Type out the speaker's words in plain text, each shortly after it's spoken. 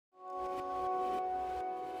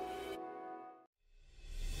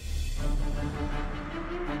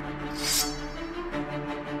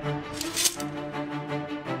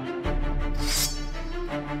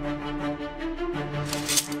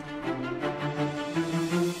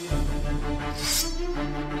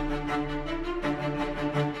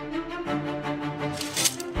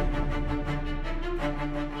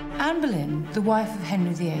the wife of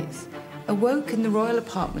Henry VIII, awoke in the royal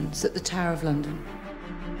apartments at the Tower of London.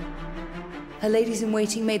 Her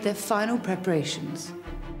ladies-in-waiting made their final preparations.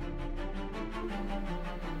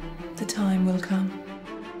 The time will come.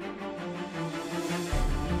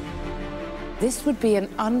 This would be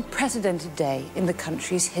an unprecedented day in the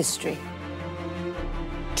country's history.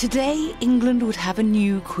 Today, England would have a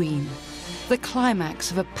new queen, the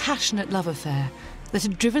climax of a passionate love affair that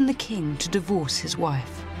had driven the king to divorce his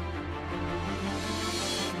wife.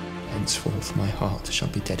 Henceforth, my heart shall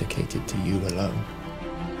be dedicated to you alone.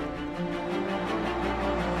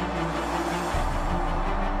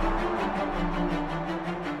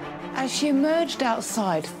 As she emerged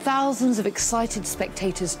outside, thousands of excited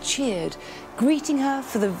spectators cheered, greeting her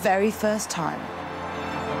for the very first time.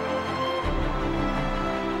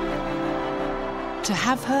 To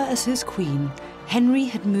have her as his queen, Henry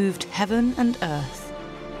had moved heaven and earth.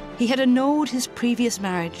 He had annulled his previous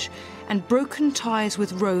marriage and broken ties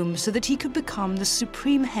with Rome so that he could become the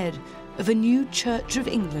supreme head of a new Church of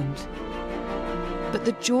England. But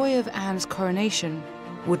the joy of Anne's coronation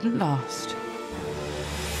wouldn't last.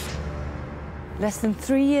 Less than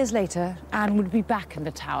 3 years later, Anne would be back in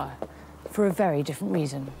the Tower for a very different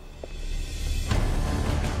reason.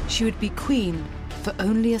 She would be queen for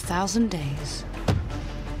only 1,000 days.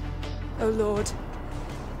 O Lord,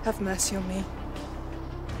 have mercy on me.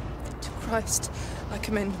 To Christ I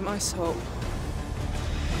commend my soul.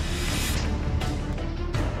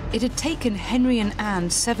 It had taken Henry and Anne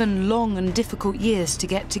 7 long and difficult years to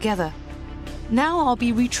get together. Now I'll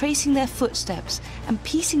be retracing their footsteps and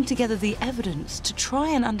piecing together the evidence to try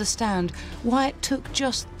and understand why it took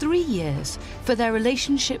just 3 years for their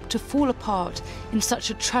relationship to fall apart in such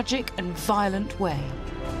a tragic and violent way.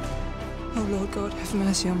 O Lord God, have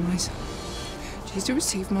mercy on my soul. Jesus,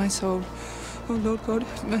 receive my soul. O Lord God,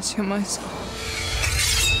 have mercy on my soul.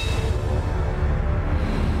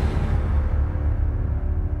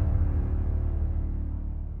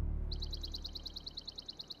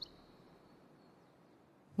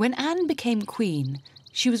 When Anne became queen,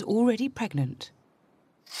 she was already pregnant.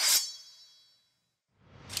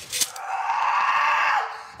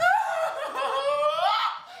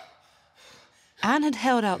 Anne had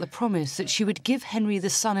held out the promise that she would give Henry the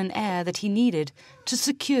son and heir that he needed to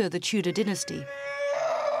secure the Tudor dynasty.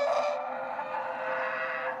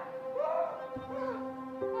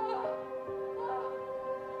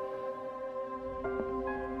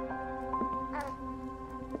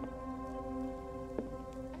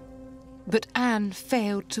 But Anne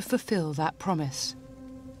failed to fulfill that promise.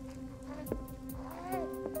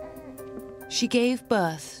 She gave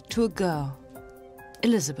birth to a girl,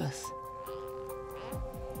 Elizabeth.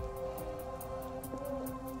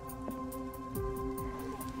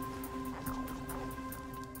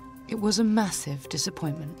 It was a massive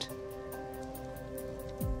disappointment.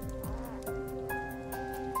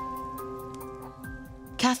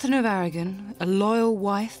 Catherine of Aragon, a loyal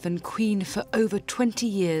wife and queen for over 20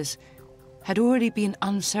 years, had already been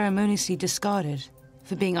unceremoniously discarded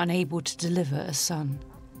for being unable to deliver a son.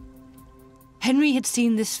 Henry had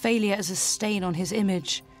seen this failure as a stain on his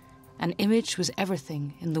image, and image was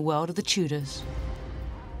everything in the world of the Tudors.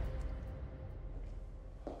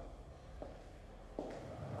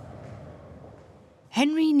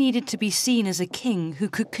 Henry needed to be seen as a king who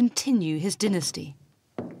could continue his dynasty.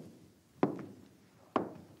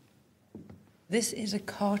 This is a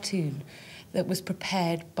cartoon that was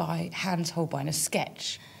prepared by Hans Holbein, a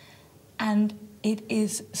sketch. And it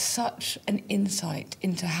is such an insight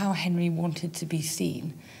into how Henry wanted to be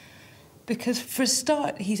seen. Because for a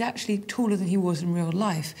start, he's actually taller than he was in real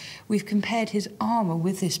life. We've compared his armour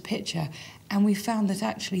with this picture, and we found that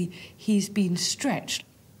actually he's been stretched.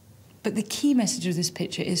 But the key message of this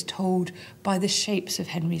picture is told by the shapes of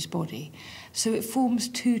Henry's body. So it forms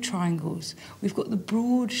 2 triangles. We've got the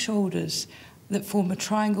broad shoulders that form a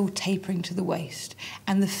triangle tapering to the waist,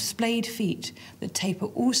 and the splayed feet that taper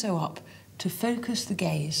also up to focus the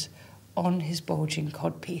gaze on his bulging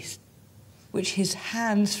codpiece, which his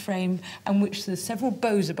hands frame and which there's several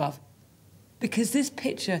bows above. Because this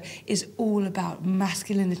picture is all about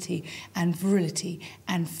masculinity and virility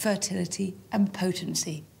and fertility and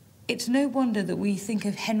potency. It's no wonder that we think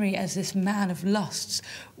of Henry as this man of lusts,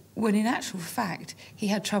 when in actual fact he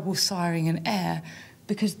had trouble siring an heir,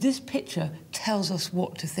 because this picture tells us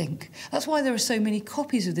what to think. That's why there are so many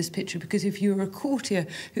copies of this picture, because if you were a courtier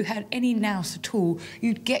who had any nous at all,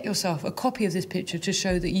 you'd get yourself a copy of this picture to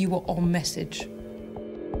show that you were on message.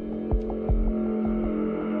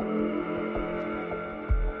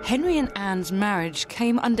 Henry and Anne's marriage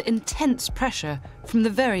came under intense pressure from the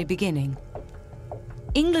very beginning.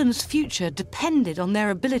 England's future depended on their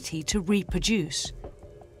ability to reproduce.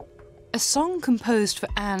 A song composed for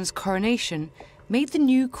Anne's coronation made the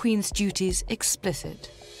new Queen's duties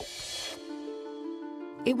explicit.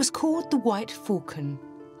 It was called the White Falcon,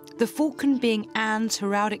 the falcon being Anne's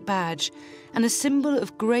heraldic badge and a symbol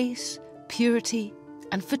of grace, purity,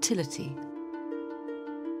 and fertility.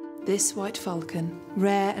 This white falcon,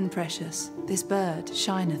 rare and precious, this bird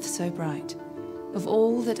shineth so bright. Of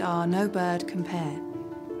all that are no bird compare,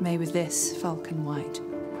 may with this falcon white.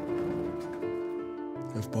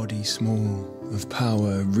 Of body small, of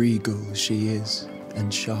power regal she is,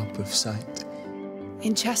 and sharp of sight.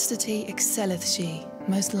 In chastity excelleth she,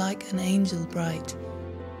 most like an angel bright.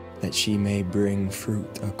 That she may bring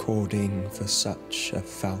fruit according for such a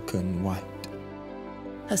falcon white.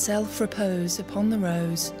 Herself repose upon the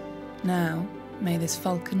rose, now may this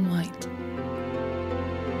falcon white.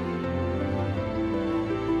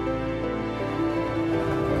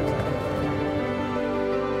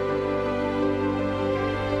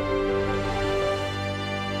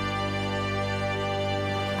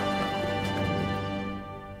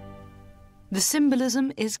 The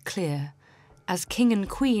symbolism is clear. As King and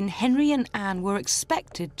Queen, Henry and Anne were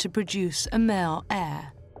expected to produce a male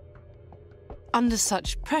heir. Under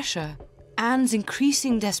such pressure, Anne's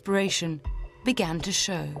increasing desperation began to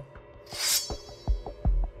show.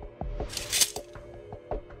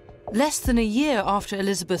 Less than a year after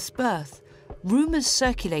Elizabeth's birth, rumours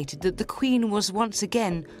circulated that the Queen was once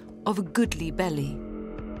again of a goodly belly.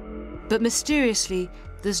 But mysteriously,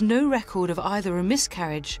 there's no record of either a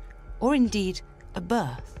miscarriage or indeed a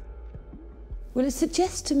birth. Well, it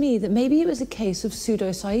suggests to me that maybe it was a case of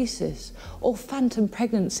pseudocyesis or phantom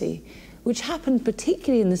pregnancy, which happened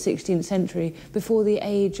particularly in the 16th century before the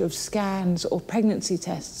age of scans or pregnancy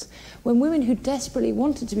tests, when women who desperately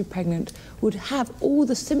wanted to be pregnant would have all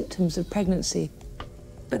the symptoms of pregnancy,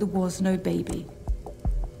 but there was no baby.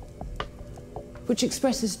 Which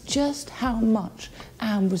expresses just how much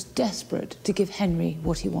Anne was desperate to give Henry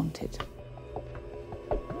what he wanted.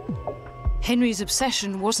 Henry's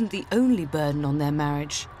obsession wasn't the only burden on their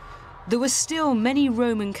marriage. There were still many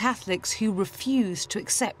Roman Catholics who refused to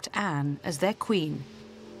accept Anne as their queen.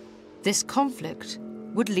 This conflict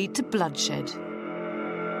would lead to bloodshed.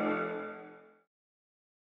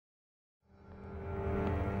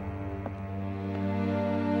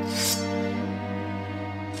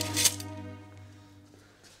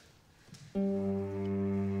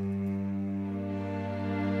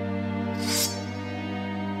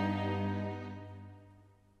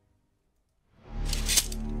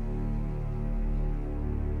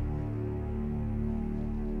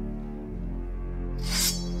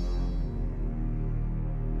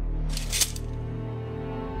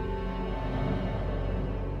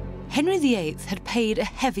 Henry VIII had paid a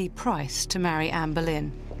heavy price to marry Anne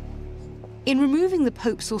Boleyn. In removing the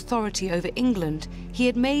Pope's authority over England, he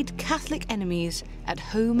had made Catholic enemies at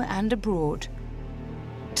home and abroad.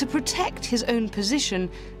 To protect his own position,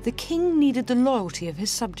 the king needed the loyalty of his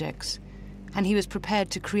subjects, and he was prepared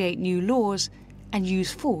to create new laws and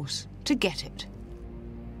use force to get it.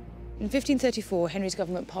 In 1534, Henry's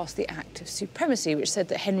government passed the Act of Supremacy, which said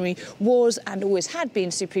that Henry was and always had been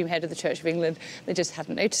supreme head of the Church of England. They just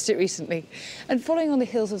hadn't noticed it recently. And following on the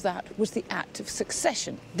heels of that was the Act of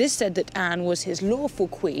Succession. This said that Anne was his lawful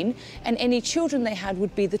queen, and any children they had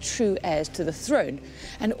would be the true heirs to the throne.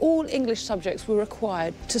 And all English subjects were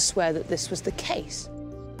required to swear that this was the case.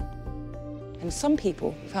 And some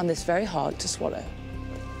people found this very hard to swallow.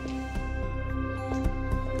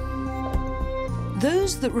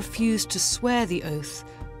 Those that refused to swear the oath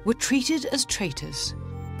were treated as traitors.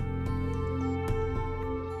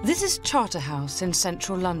 This is Charterhouse in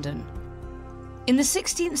central London. In the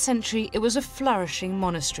 16th century, it was a flourishing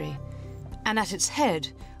monastery, and at its head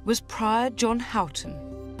was Prior John Houghton.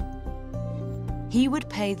 He would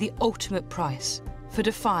pay the ultimate price for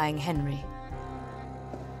defying Henry.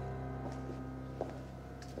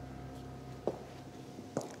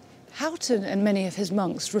 Houghton and many of his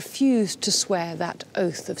monks refused to swear that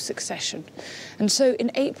oath of succession. And so in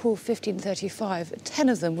April 1535, 10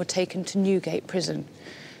 of them were taken to Newgate prison.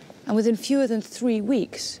 And within fewer than 3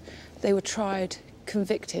 weeks, they were tried,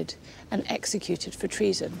 convicted, and executed for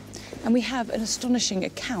treason. And we have an astonishing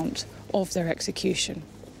account of their execution.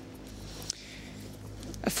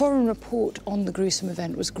 A foreign report on the gruesome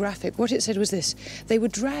event was graphic. What it said was this: they were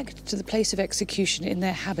dragged to the place of execution in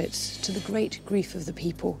their habits, to the great grief of the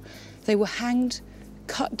people. They were hanged,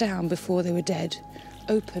 cut down before they were dead,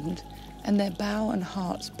 opened, and their bow and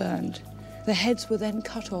hearts burned. Their heads were then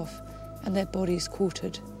cut off and their bodies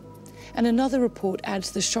quartered. And another report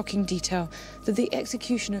adds the shocking detail that the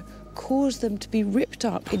executioner caused them to be ripped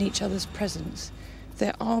up in each other's presence,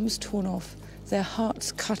 their arms torn off, their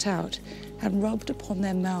hearts cut out and rubbed upon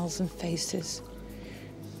their mouths and faces.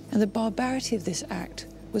 And the barbarity of this act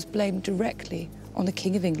was blamed directly on the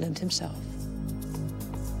King of England himself.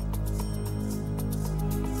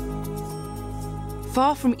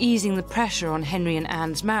 Far from easing the pressure on Henry and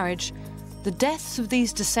Anne's marriage, the deaths of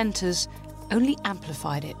these dissenters only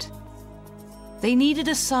amplified it. They needed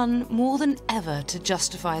a son more than ever to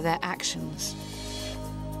justify their actions.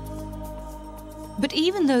 But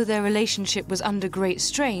even though their relationship was under great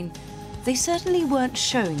strain, they certainly weren't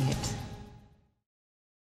showing it.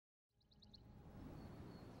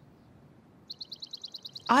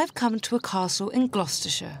 I've come to a castle in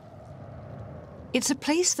Gloucestershire. It's a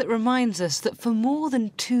place that reminds us that for more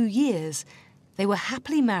than 2 years, they were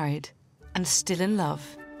happily married and still in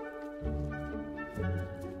love.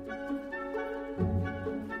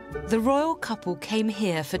 The royal couple came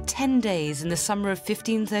here for 10 days in the summer of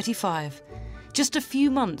 1535, just a few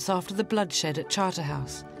months after the bloodshed at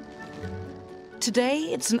Charterhouse. Today,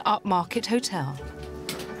 it's an upmarket hotel.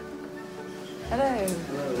 Hello.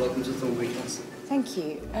 Hello, welcome to Thornbury Castle. Thank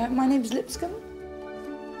you. My name's Lipscomb.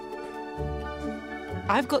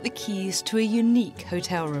 I've got the keys to a unique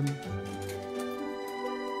hotel room.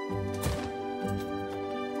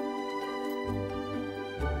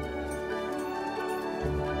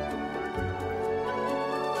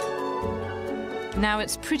 Now,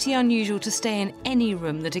 it's pretty unusual to stay in any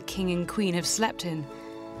room that a king and queen have slept in,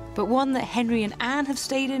 but one that Henry and Anne have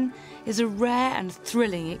stayed in is a rare and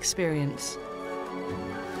thrilling experience.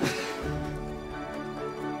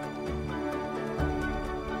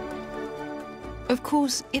 Of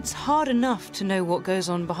course, it's hard enough to know what goes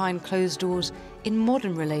on behind closed doors in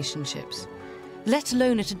modern relationships, let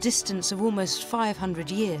alone at a distance of almost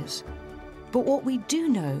 500 years. But what we do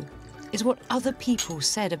know is what other people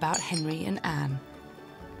said about Henry and Anne.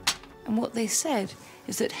 And what they said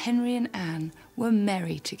is that Henry and Anne were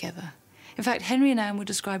merry together. In fact, Henry and Anne were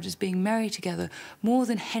described as being merry together more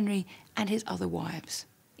than Henry and his other wives,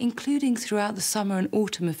 including throughout the summer and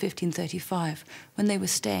autumn of 1535, when they were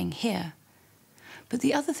staying here. But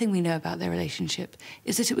the other thing we know about their relationship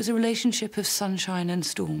is that it was a relationship of sunshine and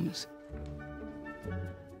storms.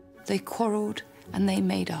 They quarrelled and they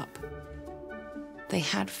made up. They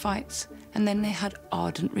had fights and then they had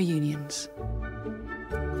ardent reunions.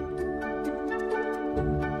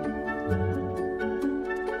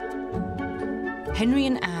 Henry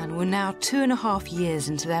and Anne were now 2.5 years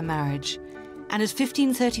into their marriage, and as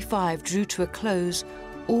 1535 drew to a close,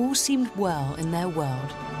 all seemed well in their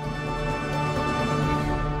world.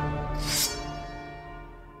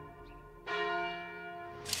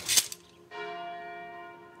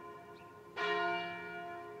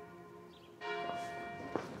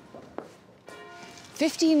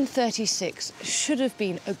 (1536) should have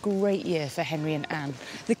been a great year for Henry and Anne.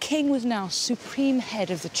 The king was now supreme head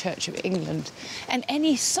of the Church of England, and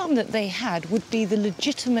any son that they had would be the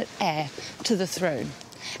legitimate heir to the throne.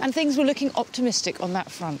 And things were looking optimistic on that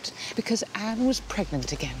front, because Anne was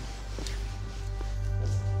pregnant again.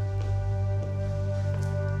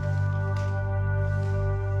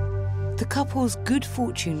 The couple's good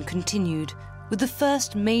fortune continued with the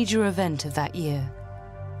first major event of that year.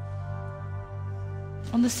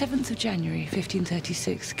 On the 7th of January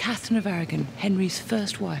 1536, Catherine of Aragon, Henry's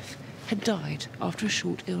first wife, had died after a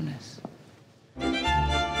short illness.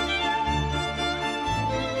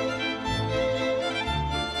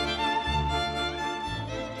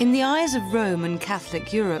 In the eyes of Rome and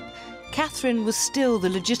Catholic Europe, Catherine was still the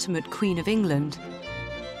legitimate Queen of England.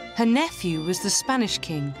 Her nephew was the Spanish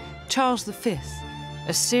king, Charles V,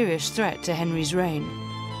 a serious threat to Henry's reign.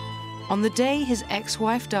 On the day his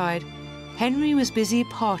ex-wife died, Henry was busy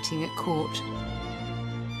partying at court.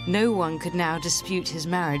 No one could now dispute his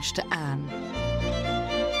marriage to Anne.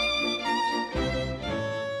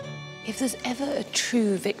 If there's ever a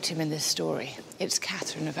true victim in this story, it's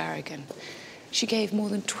Catherine of Aragon. She gave more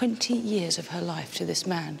than 20 years of her life to this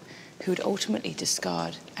man who would ultimately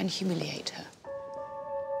discard and humiliate her.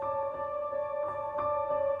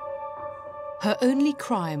 Her only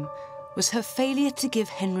crime was her failure to give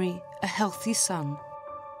Henry a healthy son.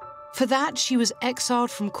 For that, she was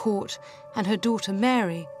exiled from court and her daughter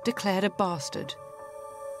Mary declared a bastard.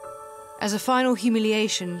 As a final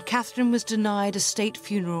humiliation, Catherine was denied a state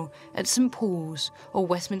funeral at St. Paul's or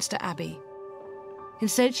Westminster Abbey.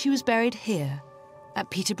 Instead, she was buried here at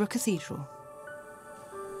Peterborough Cathedral.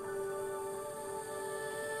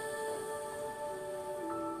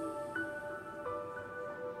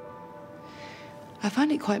 I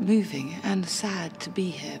find it quite moving and sad to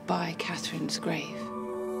be here by Catherine's grave.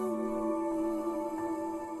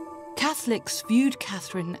 Catholics viewed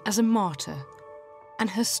Catherine as a martyr, and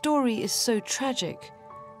her story is so tragic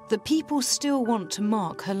that people still want to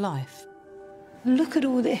mark her life. Look at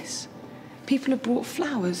all this. People have brought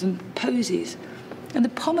flowers and posies, and the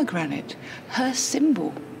pomegranate, her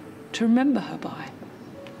symbol, to remember her by.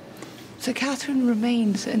 So Catherine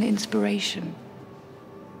remains an inspiration.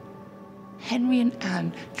 Henry and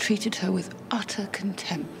Anne treated her with utter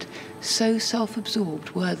contempt. So self-absorbed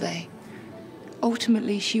were they.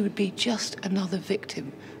 Ultimately, she would be just another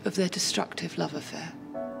victim of their destructive love affair.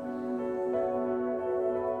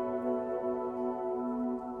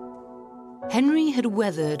 Henry had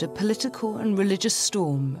weathered a political and religious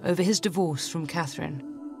storm over his divorce from Catherine.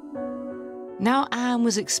 Now Anne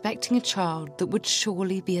was expecting a child that would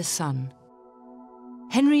surely be a son.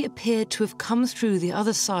 Henry appeared to have come through the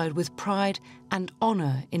other side with pride and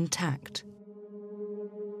honour intact.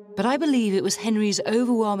 But I believe it was Henry's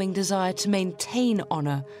overwhelming desire to maintain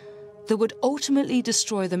honour that would ultimately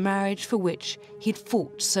destroy the marriage for which he'd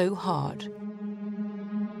fought so hard.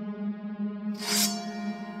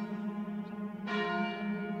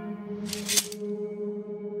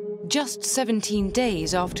 Just 17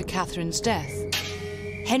 days after Catherine's death,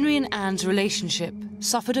 Henry and Anne's relationship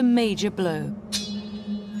suffered a major blow.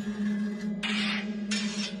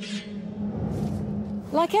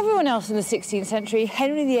 Like everyone else in the 16th century,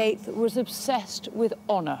 Henry VIII was obsessed with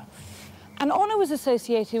honour. And honour was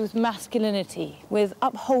associated with masculinity, with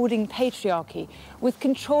upholding patriarchy, with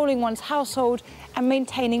controlling one's household and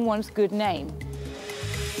maintaining one's good name.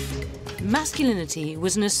 Masculinity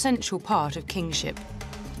was an essential part of kingship.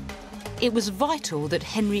 It was vital that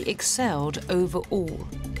Henry excelled over all.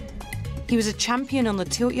 He was a champion on the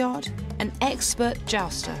tilt yard, an expert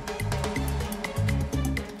jouster.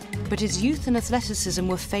 But his youth and athleticism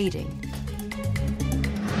were fading.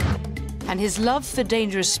 And his love for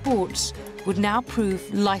dangerous sports would now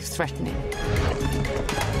prove life-threatening.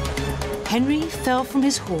 Henry fell from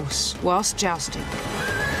his horse whilst jousting.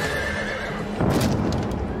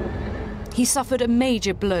 He suffered a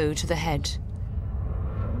major blow to the head.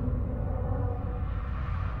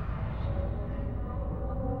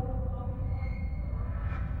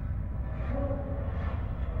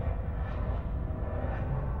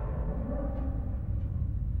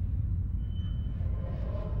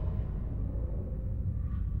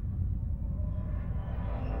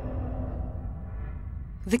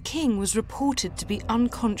 The king was reported to be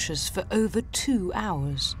unconscious for over 2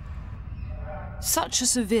 hours. Such a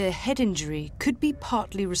severe head injury could be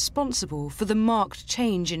partly responsible for the marked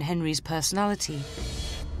change in Henry's personality.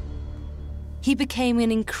 He became an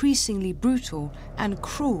increasingly brutal and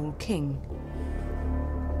cruel king.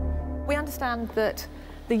 We understand that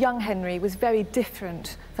the young Henry was very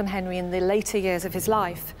different from Henry in the later years of his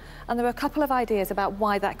life, and there are a couple of ideas about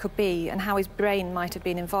why that could be and how his brain might have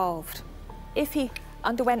been involved. If he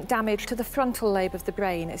underwent damage to the frontal lobe of the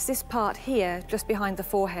brain, it's this part here, just behind the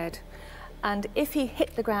forehead. And if he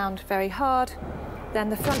hit the ground very hard, then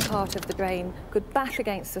the front part of the brain could bash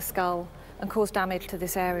against the skull and cause damage to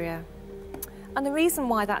this area. And the reason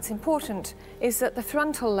why that's important is that the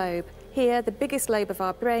frontal lobe, here, the biggest lobe of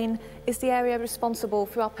our brain, is the area responsible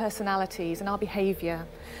for our personalities and our behaviour.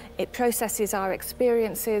 It processes our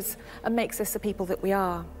experiences and makes us the people that we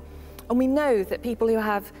are. And we know that people who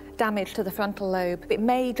have damage to the frontal lobe, it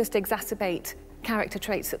may just exacerbate character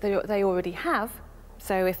traits that they already have.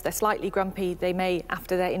 So if they're slightly grumpy, they may,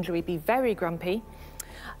 after their injury, be very grumpy.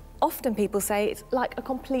 Often people say it's like a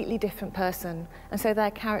completely different person, and so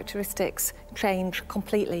their characteristics change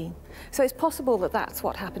completely. So it's possible that that's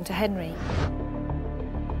what happened to Henry.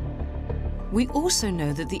 We also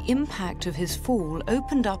know that the impact of his fall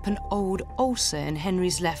opened up an old ulcer in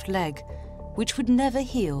Henry's left leg, which would never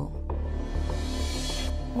heal.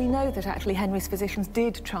 We know that actually Henry's physicians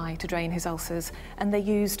did try to drain his ulcers, and they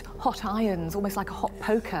used hot irons, almost like a hot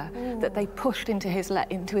poker, that they pushed into his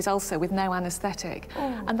ulcer with no anaesthetic.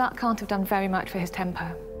 And that can't have done very much for his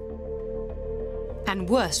temper. And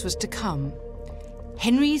worse was to come.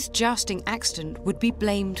 Henry's jousting accident would be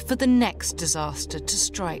blamed for the next disaster to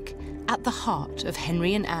strike at the heart of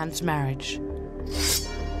Henry and Anne's marriage.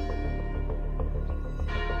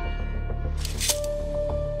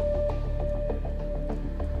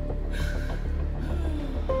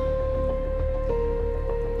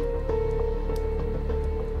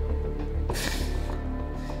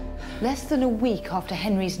 Less than a week after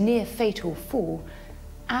Henry's near-fatal fall,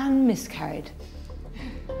 Anne miscarried.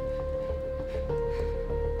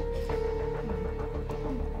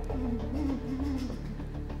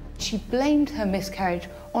 she blamed her miscarriage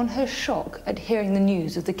on her shock at hearing the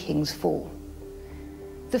news of the king's fall.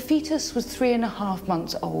 The fetus was 3.5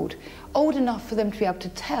 months old, old enough for them to be able to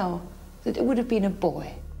tell that it would have been a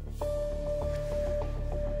boy.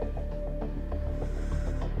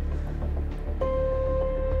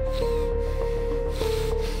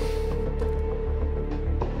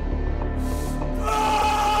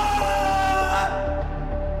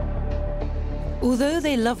 Although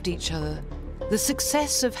they loved each other, the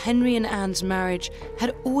success of Henry and Anne's marriage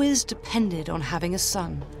had always depended on having a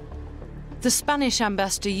son. The Spanish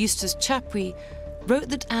ambassador Eustace Chapuis wrote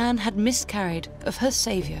that Anne had miscarried of her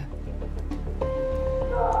saviour.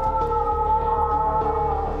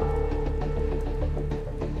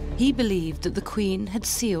 He believed that the Queen had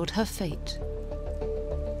sealed her fate.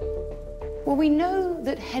 Well, we know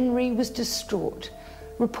that Henry was distraught.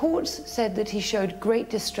 Reports said that he showed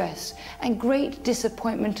great distress and great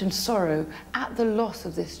disappointment and sorrow at the loss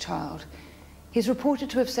of this child. He's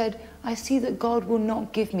reported to have said, "I see that God will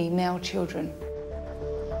not give me male children."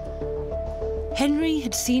 Henry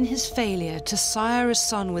had seen his failure to sire a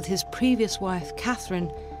son with his previous wife,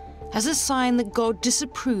 Catherine, as a sign that God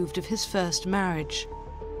disapproved of his first marriage.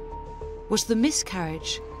 Was the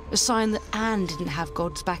miscarriage a sign that Anne didn't have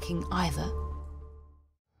God's backing either?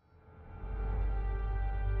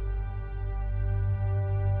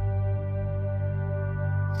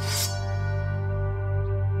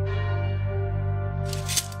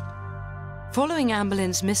 Following Anne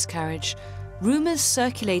Boleyn's miscarriage, rumours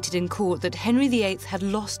circulated in court that Henry VIII had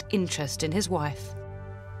lost interest in his wife.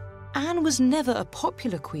 Anne was never a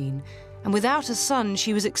popular queen, and without a son,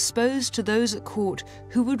 she was exposed to those at court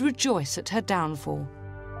who would rejoice at her downfall.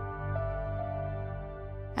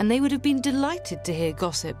 And they would have been delighted to hear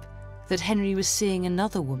gossip that Henry was seeing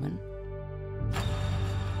another woman.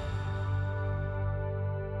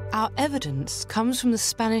 Our evidence comes from the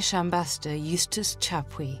Spanish ambassador Eustace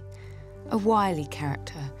Chapuis, a wily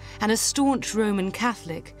character and a staunch Roman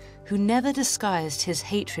Catholic who never disguised his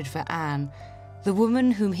hatred for Anne, the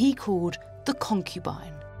woman whom he called the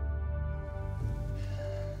concubine.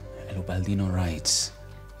 El Ubaldino writes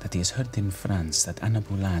that he has heard in France that Anna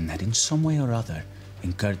Boleyn had in some way or other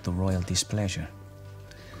incurred the royal displeasure,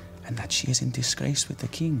 and that she is in disgrace with the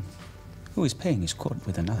king, who is paying his court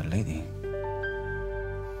with another lady,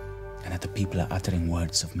 and that the people are uttering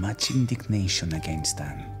words of much indignation against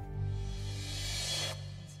Anne.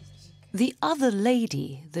 The other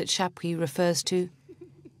lady that Chapuis refers to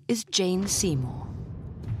is Jane Seymour.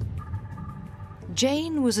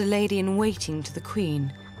 Jane was a lady-in-waiting to the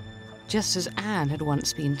Queen, just as Anne had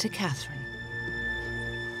once been to Catherine.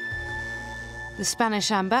 The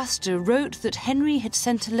Spanish ambassador wrote that Henry had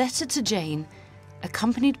sent a letter to Jane,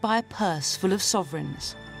 accompanied by a purse full of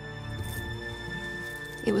sovereigns.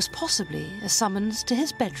 It was possibly a summons to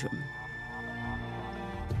his bedroom.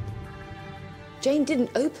 Jane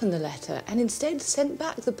didn't open the letter and instead sent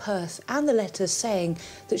back the purse and the letter saying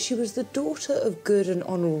that she was the daughter of good and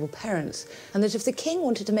honourable parents, and that if the king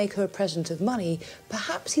wanted to make her a present of money,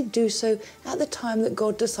 perhaps he'd do so at the time that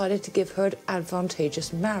God decided to give her an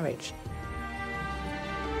advantageous marriage.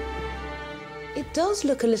 It does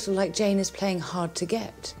look a little like Jane is playing hard to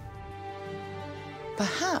get.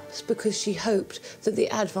 Perhaps because she hoped that the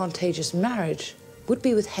advantageous marriage would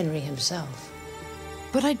be with Henry himself.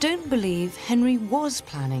 But I don't believe Henry was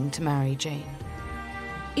planning to marry Jane.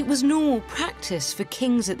 It was normal practice for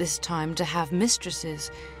kings at this time to have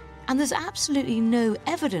mistresses, and there's absolutely no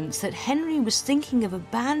evidence that Henry was thinking of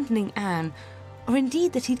abandoning Anne, or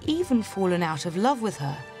indeed that he'd even fallen out of love with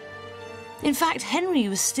her. In fact, Henry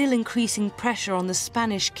was still increasing pressure on the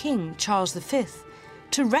Spanish king, Charles V,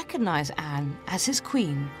 to recognise Anne as his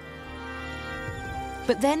queen.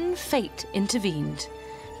 But then fate intervened,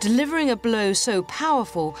 delivering a blow so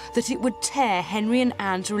powerful that it would tear Henry and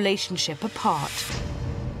Anne's relationship apart.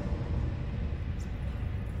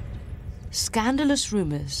 Scandalous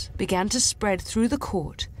rumours began to spread through the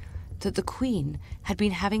court that the Queen had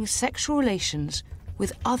been having sexual relations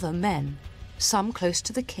with other men, some close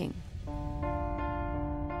to the king.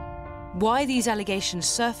 Why these allegations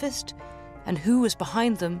surfaced and who was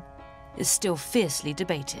behind them is still fiercely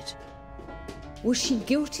debated. Was she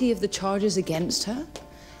guilty of the charges against her?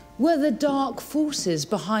 Were there dark forces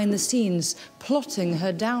behind the scenes plotting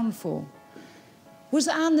her downfall? Was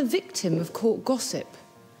Anne the victim of court gossip?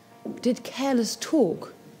 Did careless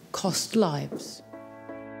talk cost lives?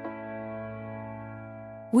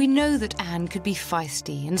 We know that Anne could be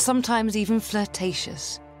feisty and sometimes even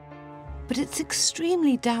flirtatious, but it's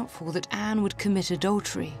extremely doubtful that Anne would commit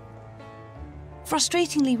adultery.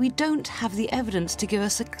 Frustratingly, we don't have the evidence to give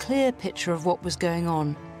us a clear picture of what was going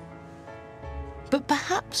on. But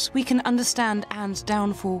perhaps we can understand Anne's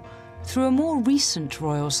downfall through a more recent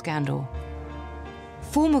royal scandal.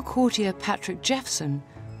 Former courtier Patrick Jeffson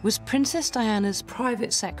was Princess Diana's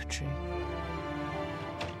private secretary.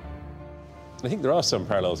 I think there are some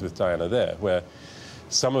parallels with Diana there, where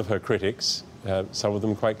some of her critics, some of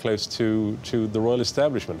them quite close to the royal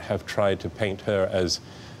establishment, have tried to paint her as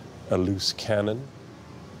a loose cannon.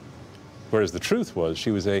 Whereas the truth was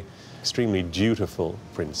she was an extremely dutiful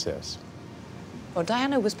princess. Well,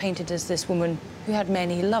 Diana was painted as this woman who had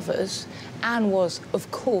many lovers. Anne was,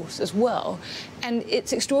 of course, as well. And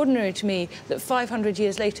it's extraordinary to me that 500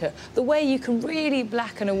 years later, the way you can really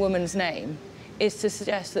blacken a woman's name is to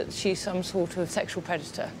suggest that she's some sort of sexual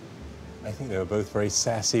predator. I think they were both very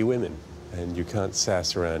sassy women, and you can't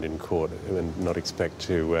sass around in court and not expect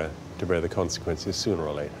to bear the consequences sooner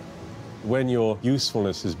or later. When your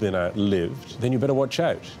usefulness has been outlived, then you better watch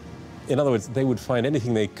out. In other words, they would find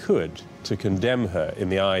anything they could to condemn her in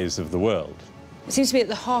the eyes of the world. It seems to me at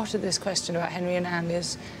the heart of this question about Henry and Anne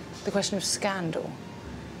is the question of scandal.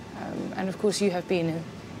 And of course, you have been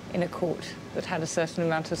in a court that had a certain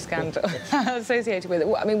amount of scandal associated with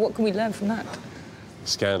it. I mean, what can we learn from that?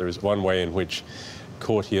 Scandal is one way in which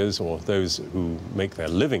courtiers, or those who make their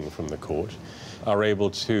living from the court, are able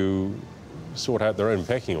to sort out their own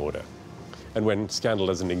pecking order. And when scandal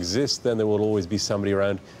doesn't exist, then there will always be somebody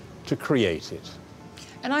around to create it.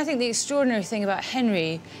 And I think the extraordinary thing about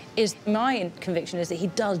Henry is, my conviction is that he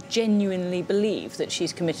does genuinely believe that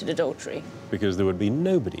she's committed adultery. Because there would be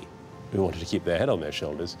nobody who wanted to keep their head on their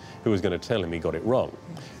shoulders who was going to tell him he got it wrong.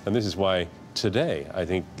 And this is why today I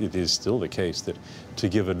think it is still the case that to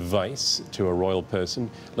give advice to a royal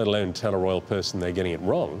person, let alone tell a royal person they're getting it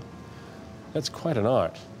wrong, that's quite an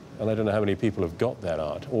art. And I don't know how many people have got that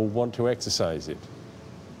art or want to exercise it.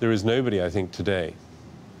 There is nobody, I think, today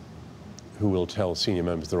who will tell senior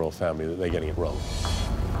members of the royal family that they're getting it wrong.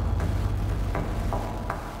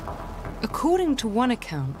 According to one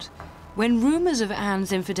account, when rumours of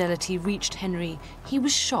Anne's infidelity reached Henry, he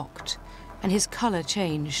was shocked and his colour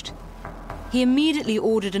changed. He immediately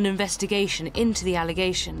ordered an investigation into the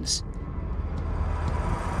allegations.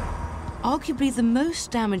 Arguably the most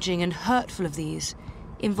damaging and hurtful of these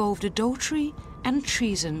involved adultery and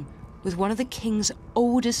treason with one of the king's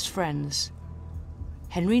oldest friends,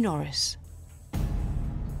 Henry Norris.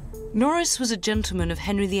 Norris was a gentleman of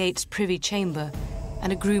Henry VIII's privy chamber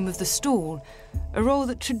and a groom of the stall, a role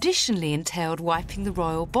that traditionally entailed wiping the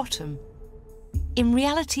royal bottom. In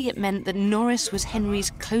reality, it meant that Norris was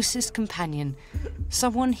Henry's closest companion,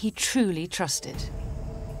 someone he truly trusted.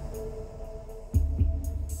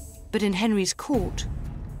 But in Henry's court,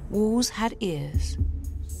 walls had ears.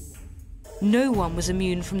 No one was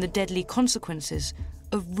immune from the deadly consequences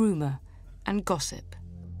of rumour and gossip.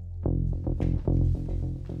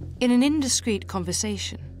 In an indiscreet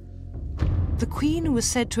conversation, the Queen was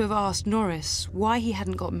said to have asked Norris why he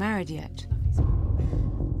hadn't got married yet.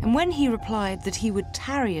 And when he replied that he would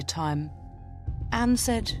tarry a time, Anne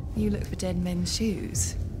said, "You look for dead men's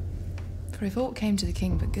shoes. For if aught came to the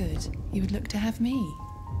king but good, you would look to have me."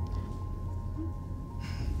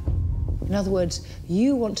 in other words,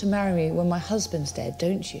 you want to marry me when my husband's dead,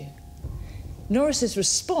 don't you? Norris's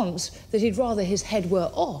response, that he'd rather his head were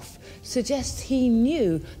off, suggests he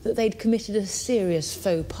knew that they'd committed a serious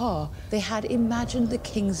faux pas. They had imagined the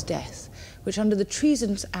king's death, which under the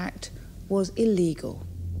Treasons Act was illegal.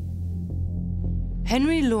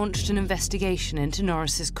 Henry launched an investigation into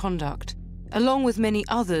Norris's conduct, along with many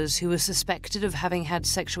others who were suspected of having had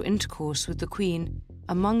sexual intercourse with the Queen,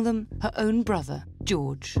 among them her own brother,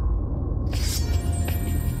 George.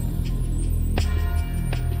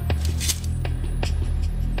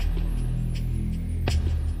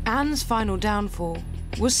 Anne's final downfall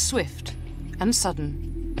was swift and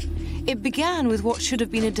sudden. It began with what should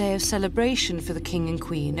have been a day of celebration for the King and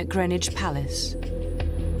Queen at Greenwich Palace.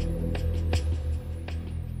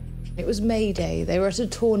 It was May Day, they were at a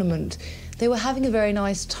tournament, they were having a very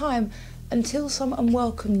nice time until some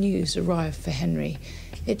unwelcome news arrived for Henry.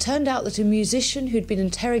 It turned out that a musician who'd been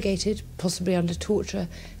interrogated, possibly under torture,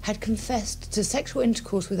 had confessed to sexual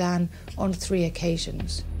intercourse with Anne on 3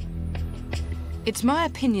 occasions. It's my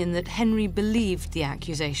opinion that Henry believed the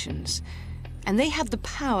accusations, and they had the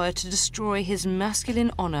power to destroy his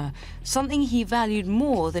masculine honour, something he valued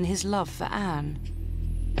more than his love for Anne.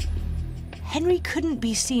 Henry couldn't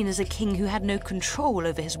be seen as a king who had no control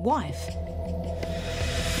over his wife.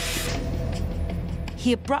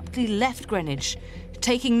 He abruptly left Greenwich,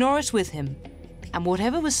 taking Norris with him, and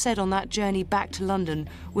whatever was said on that journey back to London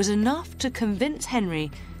was enough to convince Henry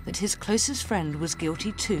that his closest friend was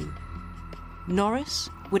guilty too. Norris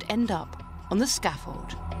would end up on the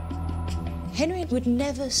scaffold. Henry would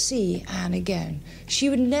never see Anne again.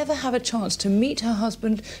 She would never have a chance to meet her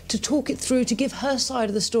husband, to talk it through, to give her side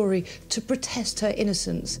of the story, to protest her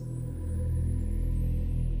innocence.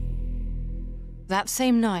 That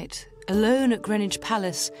same night, alone at Greenwich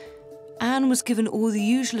Palace, Anne was given all the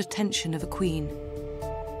usual attention of a queen.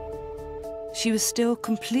 She was still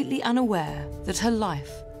completely unaware that her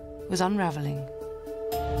life was unravelling.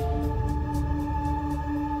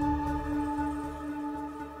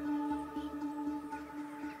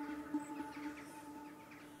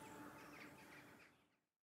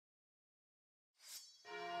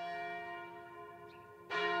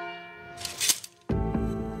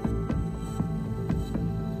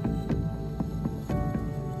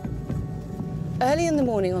 Early in the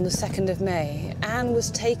morning on the 2nd of May, Anne was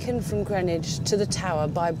taken from Greenwich to the Tower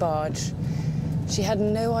by barge. She had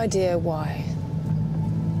no idea why.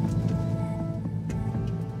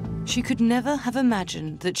 She could never have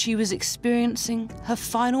imagined that she was experiencing her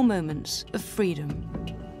final moments of freedom.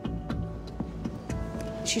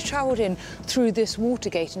 She travelled in through this water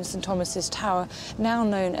gate in St Thomas's Tower, now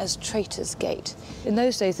known as Traitor's Gate. In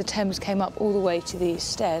those days, the Thames came up all the way to these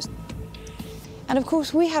stairs. And of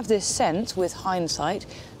course, we have this sense, with hindsight,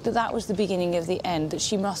 that that was the beginning of the end, that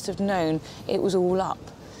she must have known it was all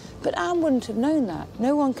up. But Anne wouldn't have known that.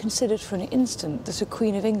 No one considered for an instant that a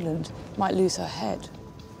Queen of England might lose her head.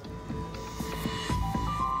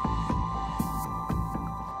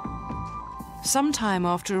 Sometime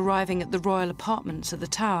after arriving at the royal apartments at the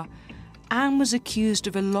Tower, Anne was accused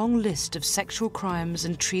of a long list of sexual crimes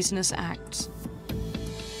and treasonous acts.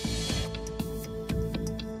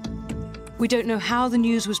 We don't know how the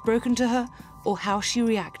news was broken to her or how she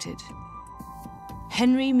reacted.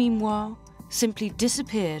 Henry, meanwhile, simply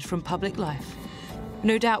disappeared from public life,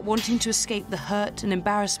 no doubt wanting to escape the hurt and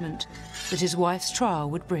embarrassment that his wife's trial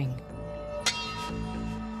would bring.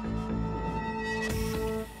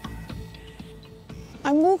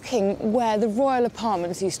 I'm walking where the royal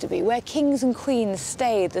apartments used to be, where kings and queens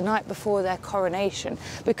stayed the night before their coronation,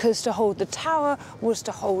 because to hold the Tower was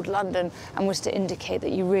to hold London and was to indicate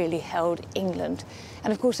that you really held England.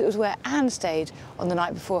 And of course it was where Anne stayed on the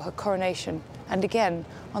night before her coronation and again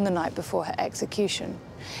on the night before her execution.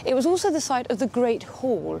 It was also the site of the Great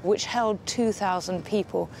Hall, which held 2,000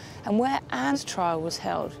 people, and where Anne's trial was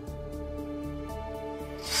held.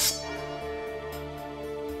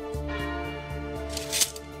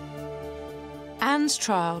 Anne's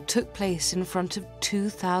trial took place in front of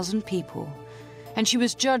 2,000 people, and she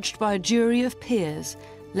was judged by a jury of peers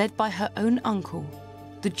led by her own uncle,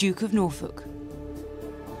 the Duke of Norfolk.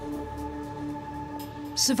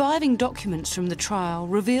 Surviving documents from the trial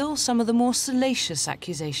reveal some of the more salacious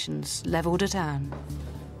accusations levelled at Anne.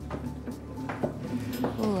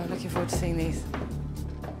 Oh, I'm looking forward to seeing these.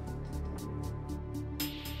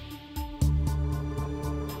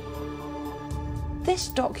 This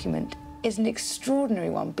document is an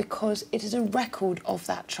extraordinary one because it is a record of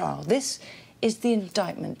that trial. This is the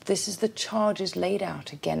indictment. This is the charges laid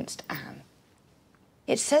out against Anne.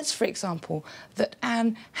 It says, for example, that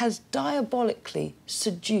Anne has diabolically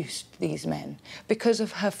seduced these men because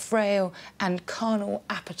of her frail and carnal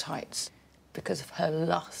appetites, because of her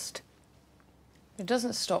lust. It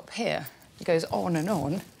doesn't stop here. It goes on and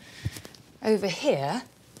on. Over here,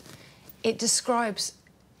 it describes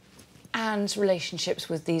Anne's relationships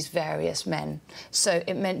with these various men. So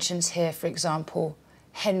it mentions here, for example,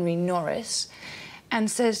 Henry Norris,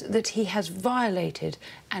 and says that he has violated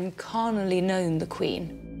and carnally known the Queen.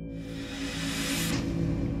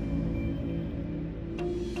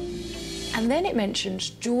 And then it mentions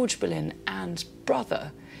George Boleyn, Anne's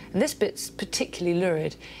brother, and this bit's particularly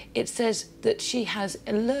lurid. It says that she has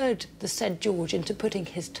allured the said George into putting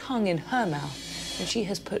his tongue in her mouth, and she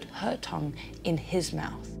has put her tongue in his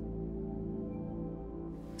mouth.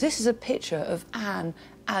 This is a picture of Anne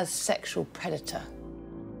as sexual predator.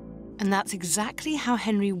 And that's exactly how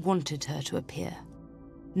Henry wanted her to appear.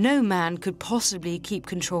 No man could possibly keep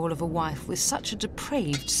control of a wife with such a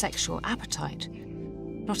depraved sexual appetite,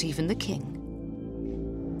 not even the king.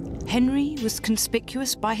 Henry was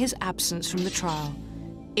conspicuous by his absence from the trial.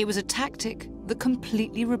 It was a tactic that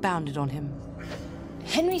completely rebounded on him.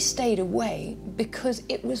 Henry stayed away because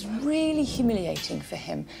it was really humiliating for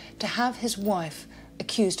him to have his wife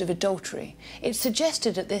accused of adultery. It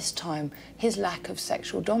suggested at this time his lack of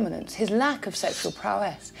sexual dominance, his lack of sexual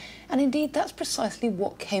prowess. And indeed, that's precisely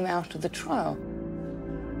what came out of the trial.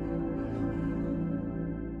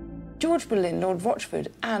 George Boleyn, Lord Rochford,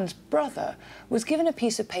 Anne's brother, was given a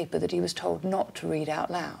piece of paper that he was told not to read out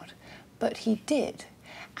loud. But he did.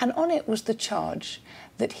 And on it was the charge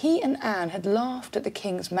that he and Anne had laughed at the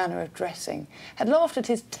king's manner of dressing, had laughed at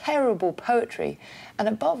his terrible poetry, and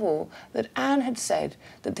above all, that Anne had said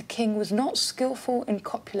that the king was not skillful in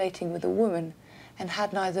copulating with a woman and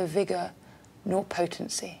had neither vigour nor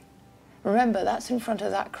potency. Remember, that's in front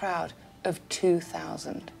of that crowd of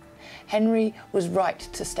 2,000. Henry was right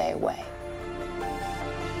to stay away.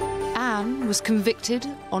 Anne was convicted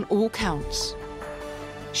on all counts.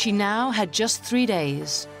 She now had just 3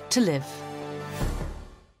 days to live.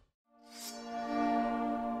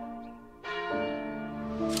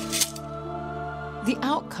 The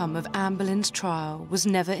outcome of Anne Boleyn's trial was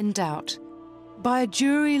never in doubt. By a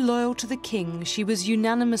jury loyal to the king, she was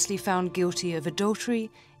unanimously found guilty of adultery,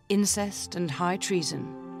 incest, and high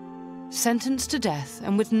treason. Sentenced to death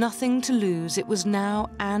and with nothing to lose, it was now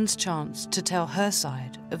Anne's chance to tell her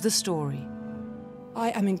side of the story.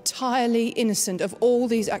 I am entirely innocent of all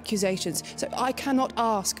these accusations, so I cannot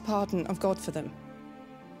ask pardon of God for them.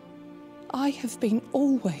 I have been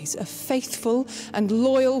always a faithful and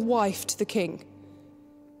loyal wife to the king.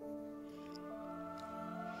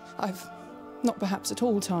 I've not perhaps at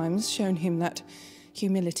all times shown him that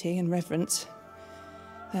humility and reverence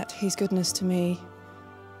that his goodness to me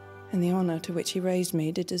and the honour to which he raised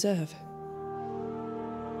me did deserve.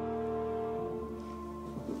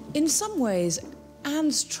 In some ways,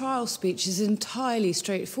 Anne's trial speech is entirely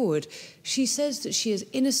straightforward. She says that she is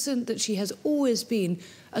innocent, that she has always been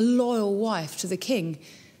a loyal wife to the king.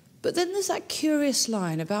 But then there's that curious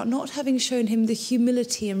line about not having shown him the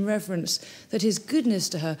humility and reverence that his goodness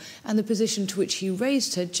to her and the position to which he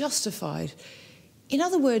raised her justified. In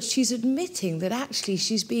other words, she's admitting that actually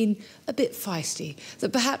she's been a bit feisty,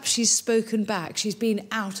 that perhaps she's spoken back, she's been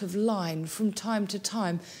out of line from time to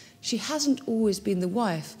time. She hasn't always been the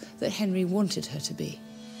wife that Henry wanted her to be.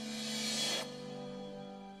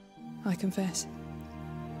 I confess.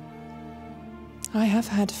 I have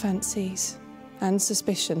had fancies and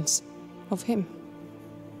suspicions of him,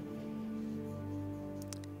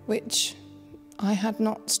 which I had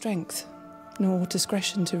not strength nor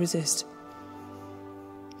discretion to resist.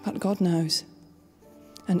 But God knows,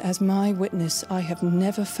 and as my witness, I have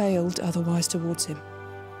never failed otherwise towards him,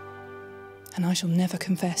 and I shall never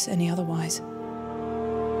confess any otherwise.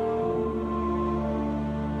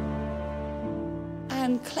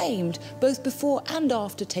 Anne claimed, both before and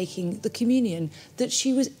after taking the communion, that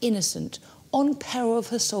she was innocent, on peril of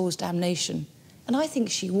her soul's damnation. And I think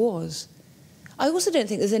she was. I also don't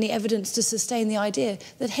think there's any evidence to sustain the idea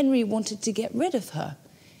that Henry wanted to get rid of her.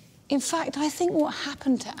 In fact, I think what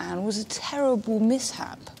happened to Anne was a terrible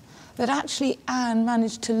mishap, that actually Anne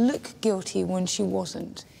managed to look guilty when she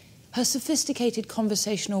wasn't. Her sophisticated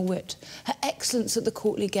conversational wit, her excellence at the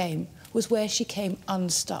courtly game, was where she came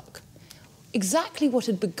unstuck. Exactly what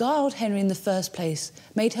had beguiled Henry in the first place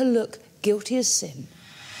made her look guilty as sin.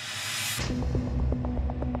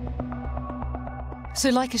 So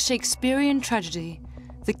like a Shakespearean tragedy,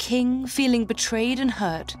 the king, feeling betrayed and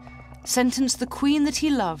hurt, sentenced the queen that he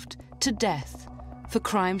loved to death for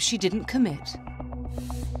crimes she didn't commit.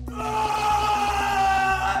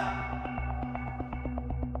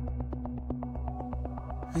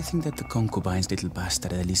 I think that the concubine's little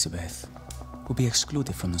bastard Elizabeth will be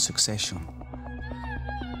excluded from the succession,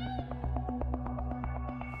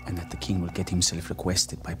 and that the king will get himself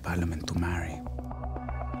requested by Parliament to marry.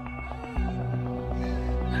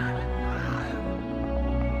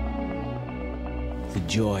 The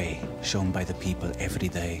joy shown by the people every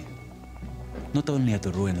day, not only at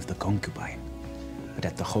the ruin of the concubine, but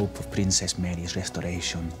at the hope of Princess Mary's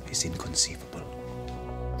restoration, is inconceivable.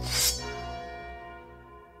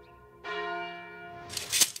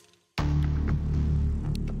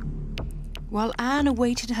 While Anne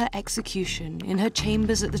awaited her execution in her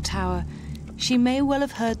chambers at the Tower, she may well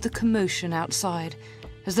have heard the commotion outside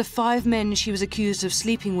as the 5 men she was accused of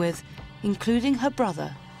sleeping with, including her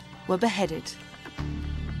brother, were beheaded.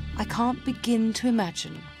 I can't begin to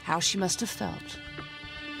imagine how she must have felt.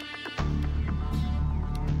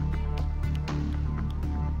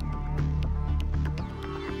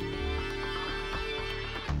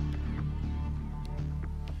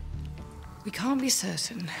 We can't be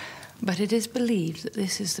certain, but it is believed that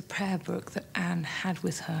this is the prayer book that Anne had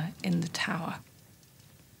with her in the Tower.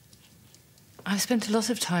 I've spent a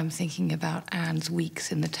lot of time thinking about Anne's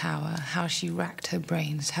weeks in the Tower, how she racked her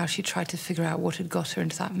brains, how she tried to figure out what had got her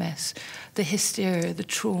into that mess, the hysteria, the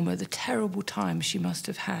trauma, the terrible time she must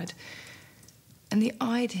have had. And the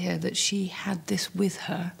idea that she had this with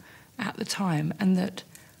her at the time and that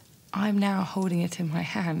I'm now holding it in my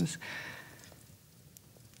hands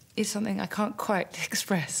is something I can't quite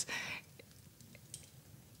express.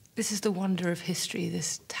 This is the wonder of history,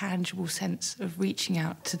 this tangible sense of reaching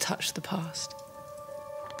out to touch the past.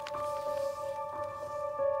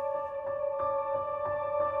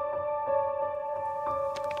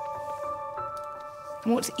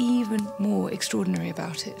 And what's even more extraordinary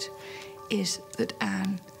about it is that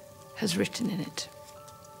Anne has written in it.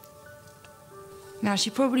 Now,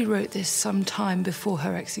 she probably wrote this some time before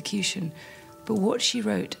her execution, but what she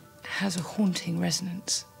wrote has a haunting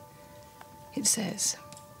resonance. It says,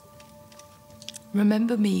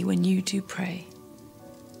 "Remember me when you do pray,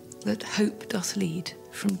 that hope doth lead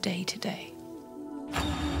from day to day."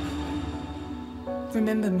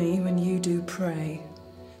 Remember me when you do pray,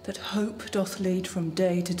 that hope doth lead from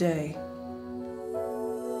day to day.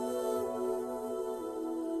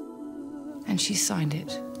 And she signed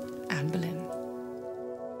it, Anne Boleyn.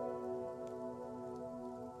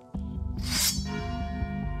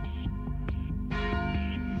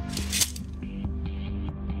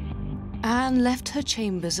 Anne left her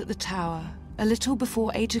chambers at the Tower a little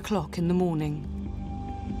before 8 o'clock in the morning.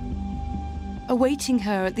 Awaiting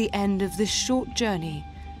her at the end of this short journey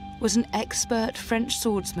was an expert French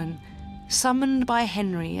swordsman summoned by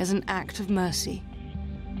Henry as an act of mercy.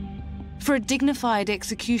 For a dignified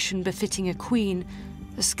execution befitting a queen,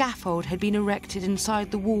 a scaffold had been erected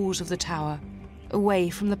inside the walls of the Tower, away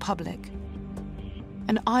from the public.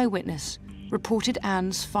 An eyewitness reported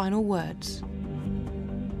Anne's final words.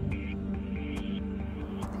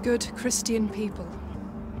 Good Christian people,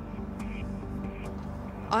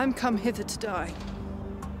 I'm come hither to die.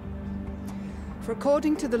 For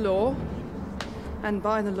according to the law, and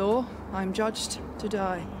by the law, I'm judged to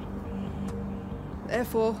die.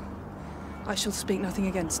 Therefore, I shall speak nothing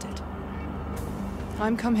against it.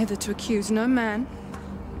 I'm come hither to accuse no man,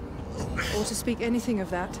 or to speak anything of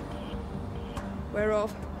that,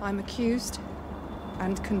 whereof I'm accused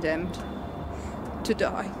and condemned to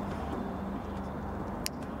die.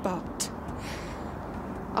 But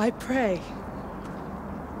I pray,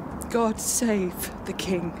 God save the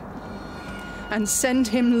King, and send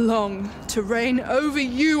him long to reign over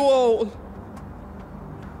you all.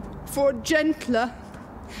 For a gentler,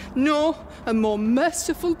 nor a more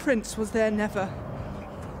merciful prince was there never.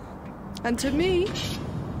 And to me,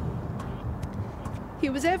 he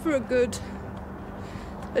was ever a good,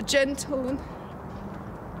 a gentle and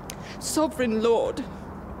sovereign lord.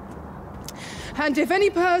 And if any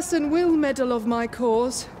person will meddle of my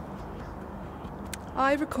cause,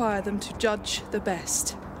 I require them to judge the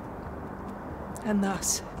best. And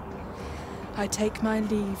thus, I take my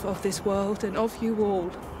leave of this world and of you all.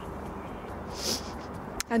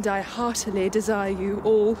 And I heartily desire you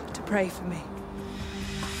all to pray for me.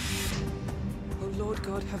 O Lord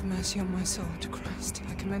God, have mercy on my soul. To Christ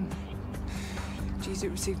I commend me. Jesus,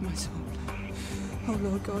 receive my soul. O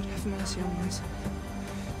Lord God, have mercy on my soul.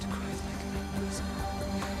 To Christ I commend my soul.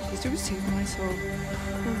 Jesus, receive my soul.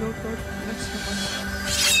 O Lord God, have mercy on my soul.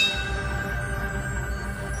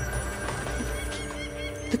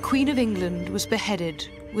 The Queen of England was beheaded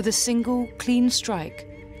with a single clean strike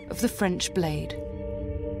of the French blade.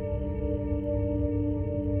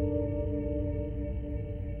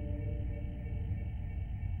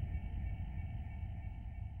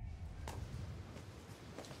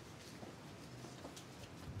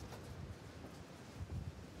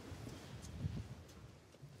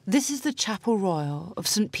 This is the Chapel Royal of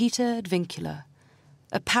St. Peter ad Vincula,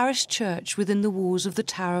 a parish church within the walls of the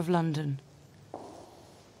Tower of London.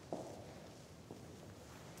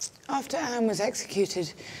 After Anne was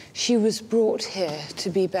executed, she was brought here to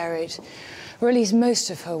be buried, or at least most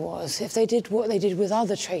of her was. If they did what they did with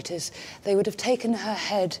other traitors, they would have taken her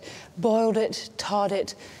head, boiled it, tarred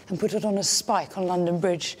it, and put it on a spike on London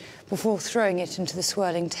Bridge before throwing it into the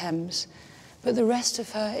swirling Thames. But the rest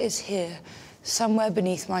of her is here, somewhere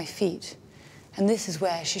beneath my feet, and this is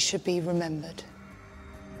where she should be remembered.